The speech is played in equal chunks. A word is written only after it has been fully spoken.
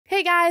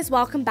Hey guys,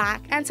 welcome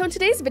back. And so in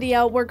today's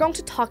video, we're going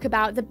to talk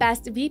about the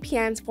best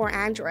VPNs for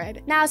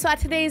Android. Now, so at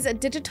today's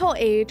digital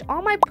age,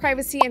 online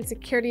privacy and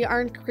security are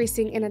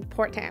increasing in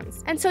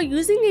importance. And so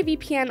using a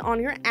VPN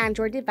on your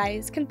Android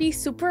device can be a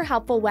super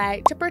helpful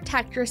way to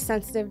protect your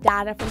sensitive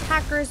data from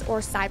hackers or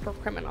cyber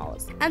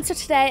criminals. And so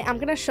today, I'm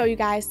going to show you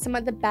guys some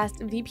of the best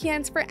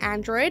VPNs for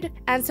Android.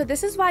 And so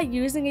this is why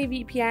using a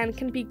VPN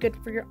can be good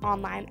for your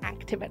online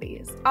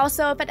activities.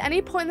 Also, if at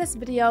any point in this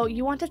video,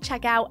 you want to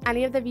check out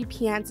any of the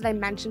VPNs that I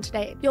mentioned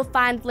today, you'll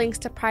find links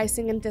to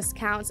pricing and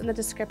discounts in the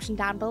description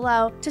down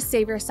below to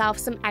save yourself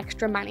some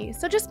extra money.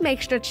 So just make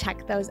sure to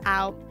check those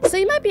out. So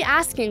you might be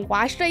asking,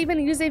 why should I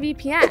even use a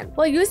VPN?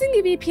 Well, using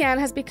a VPN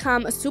has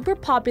become super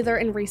popular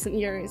in recent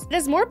years.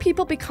 As more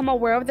people become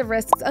aware of the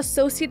risks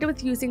associated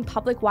with using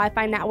public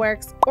Wi-Fi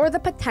networks or the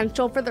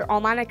potential for their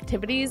online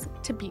activities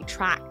to be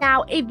tracked.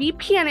 Now, a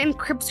VPN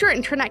encrypts your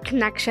internet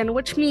connection,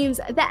 which means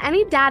that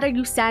any data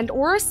you send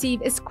or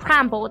receive is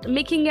scrambled,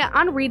 making it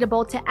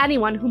unreadable to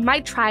anyone who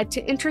might try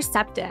to intercept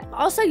it.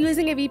 Also,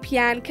 using a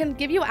VPN can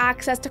give you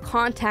access to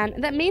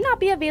content that may not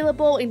be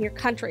available in your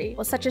country,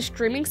 such as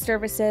streaming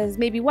services,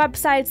 maybe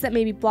websites that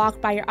may be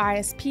blocked by your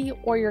ISP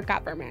or your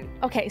government.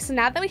 Okay, so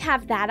now that we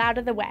have that out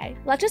of the way,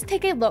 let's just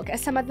take a look at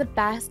some of the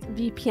best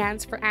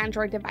VPNs for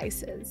Android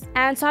devices.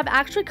 And so I've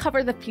actually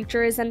covered the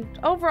features and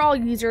overall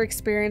user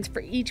experience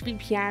for each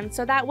VPN,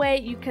 so that way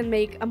you can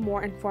make a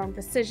more informed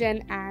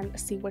decision and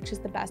see which is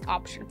the best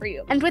option for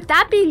you. And with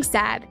that being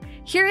said,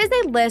 here is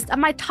a list of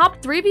my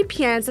top 3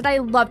 VPNs that I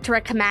love to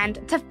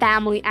recommend to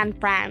family and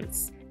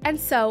friends. And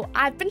so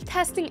I've been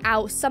testing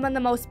out some of the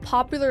most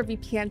popular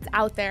VPNs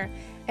out there,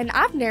 and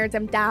I've narrowed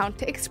them down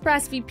to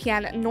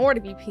ExpressVPN,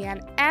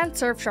 NordVPN, and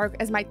Surfshark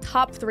as my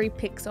top 3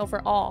 picks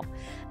overall.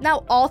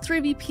 Now, all 3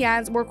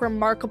 VPNs work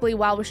remarkably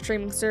well with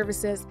streaming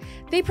services.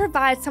 They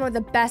provide some of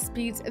the best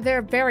speeds,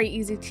 they're very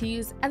easy to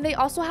use, and they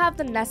also have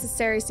the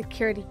necessary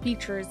security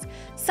features,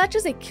 such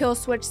as a kill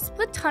switch,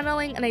 split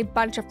tunneling, and a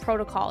bunch of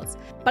protocols.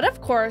 But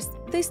of course,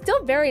 they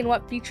still vary in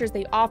what features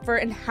they offer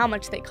and how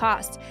much they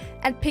cost.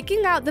 And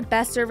picking out the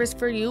best service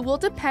for you will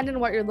depend on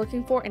what you're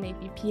looking for in a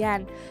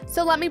VPN.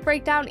 So let me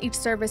break down each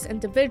service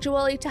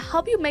individually to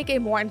help you make a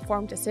more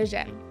informed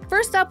decision.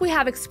 First up, we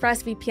have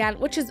ExpressVPN,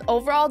 which is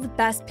overall the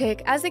best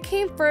pick as it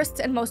came first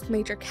in most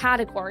major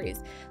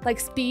categories, like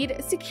speed,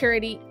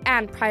 security,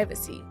 and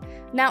privacy.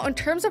 Now, in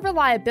terms of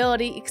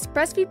reliability,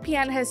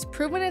 ExpressVPN has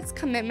proven its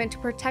commitment to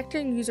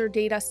protecting user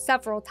data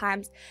several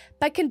times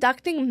by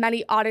conducting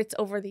many audits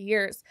over the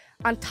years,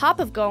 on top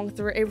of going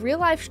through a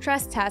real-life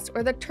stress test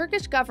where the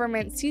Turkish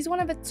government seized one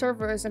of its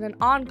servers in an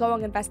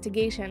ongoing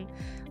investigation,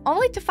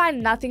 only to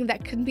find nothing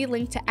that could be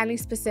linked to any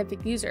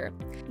specific user.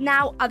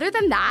 Now, other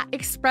than that,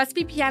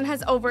 ExpressVPN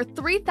has over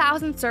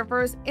 3,000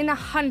 servers in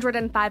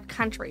 105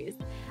 countries,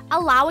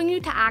 allowing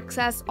you to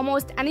access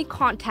almost any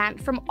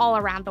content from all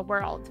around the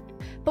world.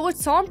 But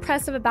what's so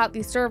impressive about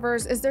these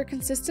servers is their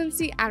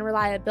consistency and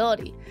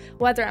reliability.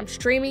 Whether I'm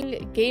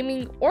streaming,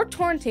 gaming, or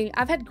torrenting,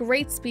 I've had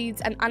great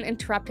speeds and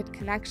uninterrupted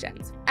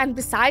connections. And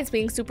besides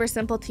being super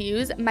simple to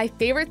use, my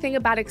favorite thing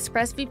about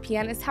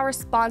ExpressVPN is how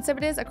responsive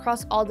it is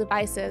across all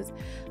devices.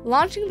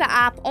 Launching the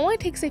app only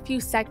takes a few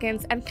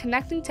seconds, and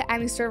connecting to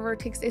any server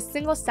takes a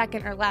single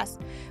second or less,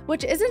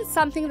 which isn't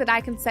something that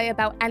I can say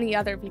about any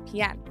other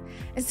VPN.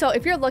 And so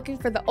if you're looking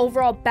for the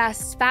overall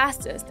best,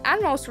 fastest,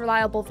 and most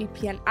reliable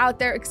VPN out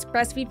there,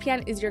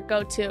 ExpressVPN is your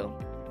go-to.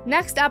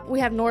 Next up,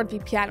 we have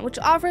NordVPN, which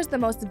offers the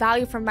most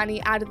value for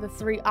money out of the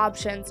 3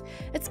 options.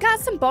 It's got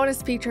some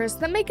bonus features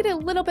that make it a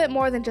little bit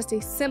more than just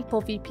a simple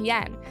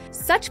VPN.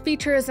 Such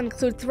features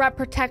include threat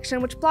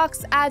protection, which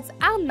blocks ads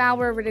and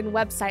malware-ridden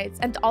websites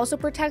and also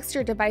protects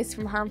your device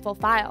from harmful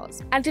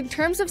files. And in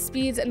terms of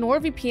speeds,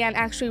 NordVPN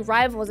actually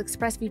rivals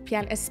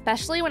ExpressVPN,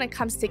 especially when it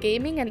comes to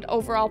gaming and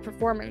overall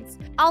performance.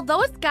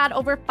 Although it's got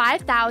over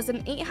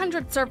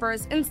 5,800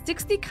 servers in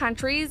 60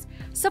 countries,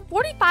 so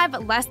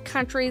 45 less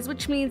countries,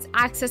 which means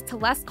access to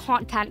less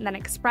content than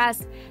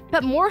Express,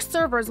 but more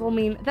servers will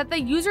mean that the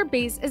user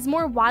base is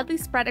more widely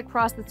spread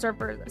across the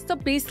servers, so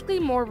basically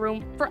more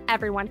room for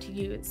everyone to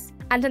use.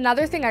 And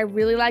another thing I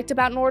really liked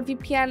about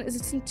NordVPN is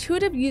its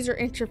intuitive user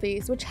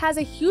interface, which has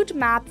a huge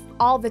map of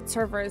all of its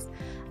servers,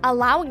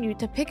 allowing you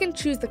to pick and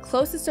choose the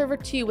closest server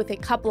to you with a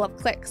couple of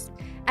clicks.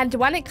 And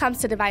when it comes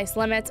to device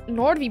limits,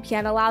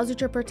 NordVPN allows you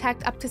to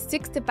protect up to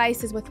 6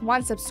 devices with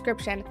 1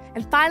 subscription.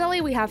 And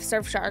finally, we have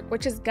Surfshark,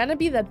 which is gonna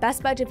be the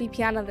best budget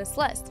VPN on this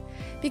list.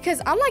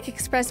 Because unlike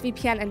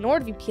ExpressVPN and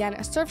NordVPN,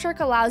 Surfshark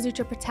allows you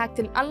to protect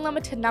an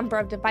unlimited number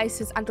of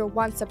devices under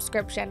 1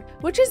 subscription,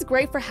 which is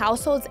great for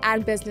households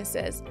and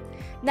businesses.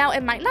 Now,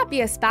 it might not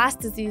be as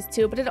fast as these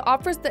 2, but it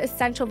offers the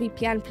essential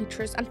VPN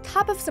features on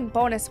top of some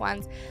bonus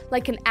ones,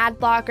 like an ad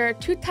blocker,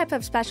 2 types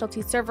of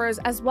specialty servers,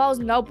 as well as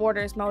no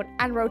borders mode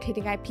and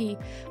rotating IP,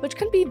 which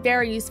can be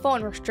very useful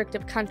in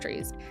restrictive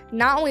countries.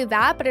 Not only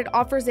that, but it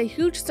offers a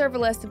huge server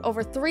list of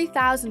over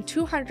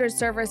 3,200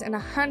 servers in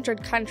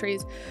 100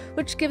 countries,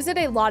 which gives it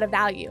a lot of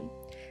value.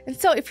 And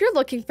so if you're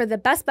looking for the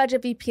best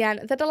budget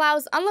VPN that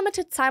allows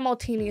unlimited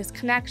simultaneous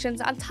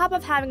connections on top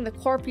of having the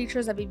core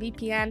features of a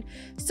VPN,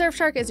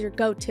 Surfshark is your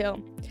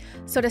go-to.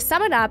 So to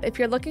sum it up, if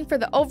you're looking for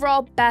the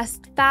overall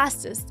best,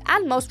 fastest,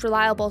 and most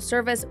reliable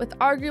service with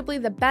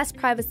arguably the best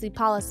privacy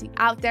policy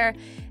out there,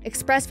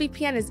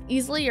 ExpressVPN is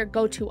easily your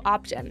go-to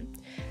option.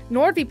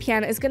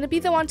 NordVPN is going to be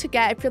the one to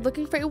get if you're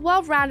looking for a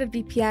well-rounded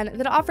VPN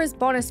that offers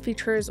bonus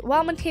features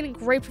while maintaining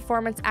great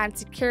performance and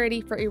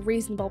security for a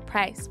reasonable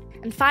price.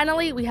 And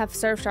finally, we have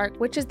Surfshark,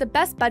 which is the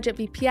best budget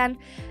VPN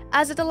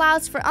as it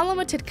allows for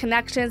unlimited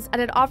connections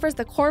and it offers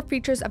the core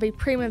features of a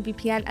premium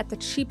VPN at the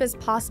cheapest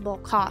possible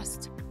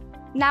cost.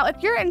 Now,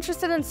 if you're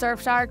interested in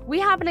Surfshark, we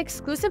have an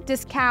exclusive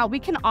discount we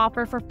can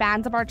offer for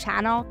fans of our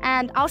channel,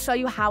 and I'll show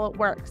you how it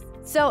works.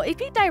 So if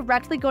you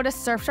directly go to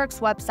Surfshark's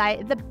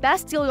website, the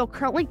best deal you'll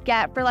currently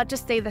get for, let's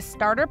just say, the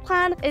starter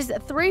plan is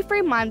 3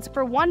 free months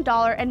for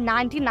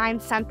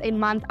 $1.99 a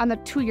month on the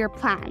 2-year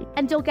plan.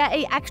 And you'll get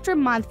an extra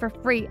month for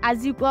free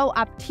as you go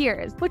up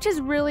tiers, which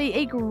is really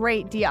a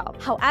great deal.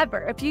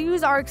 However, if you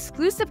use our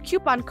exclusive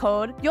coupon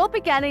code, you'll be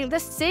getting the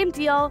same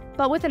deal,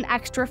 but with an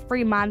extra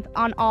free month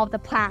on all of the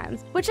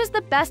plans, which is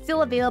the best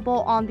deal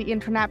available on the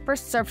internet for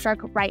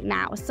Surfshark right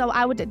now. So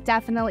I would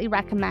definitely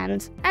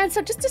recommend. And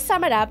so just to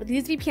sum it up,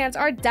 these VPNs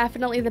are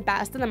definitely the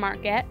best in the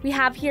market. We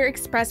have here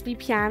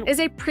ExpressVPN is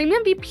a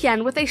premium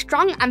VPN with a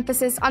strong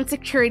emphasis on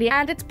security,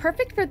 and it's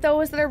perfect for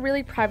those that are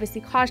really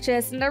privacy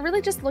cautious and are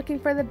really just looking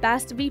for the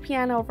best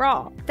VPN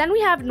overall. Then we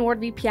have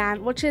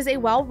NordVPN, which is a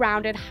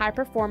well-rounded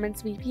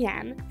high-performance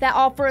VPN that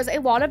offers a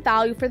lot of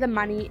value for the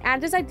money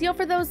and is ideal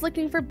for those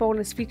looking for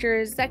bonus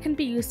features that can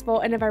be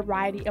useful in a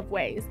variety of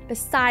ways,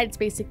 besides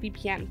basic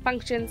VPN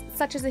functions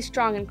such as a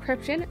strong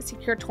encryption,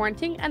 secure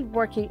torrenting, and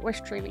working with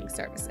streaming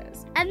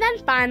services. And then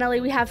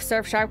finally, we have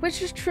Surfshark,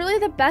 which is truly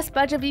the best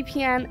budget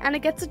VPN, and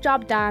it gets the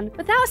job done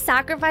without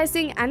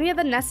sacrificing any of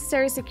the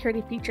necessary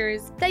security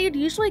features that you'd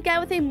usually get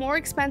with a more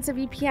expensive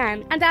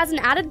VPN. And as an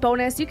added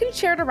bonus, you can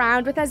share it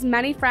around with as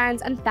many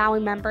friends and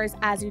family members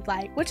as you'd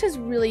like, which is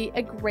really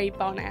a great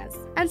bonus.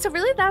 And so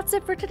really that's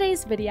it for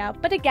today's video.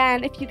 But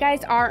again, if you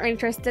guys are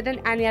interested in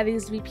any of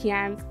these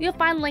VPNs, you'll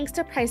find links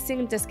to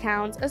pricing and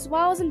discounts as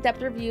well as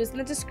in-depth reviews in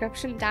the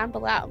description down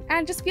below.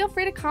 And just feel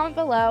free to comment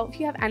below if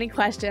you have any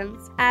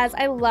questions, as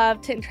I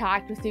love to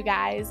interact with you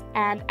guys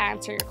and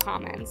answer your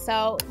comments.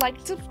 So like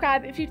and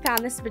subscribe if you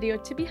found this video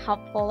to be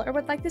helpful or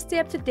would like to stay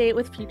up to date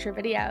with future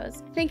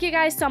videos. Thank you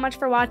guys so much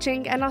for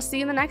watching, and I'll see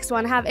you in the next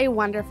one. Have a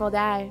wonderful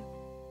day.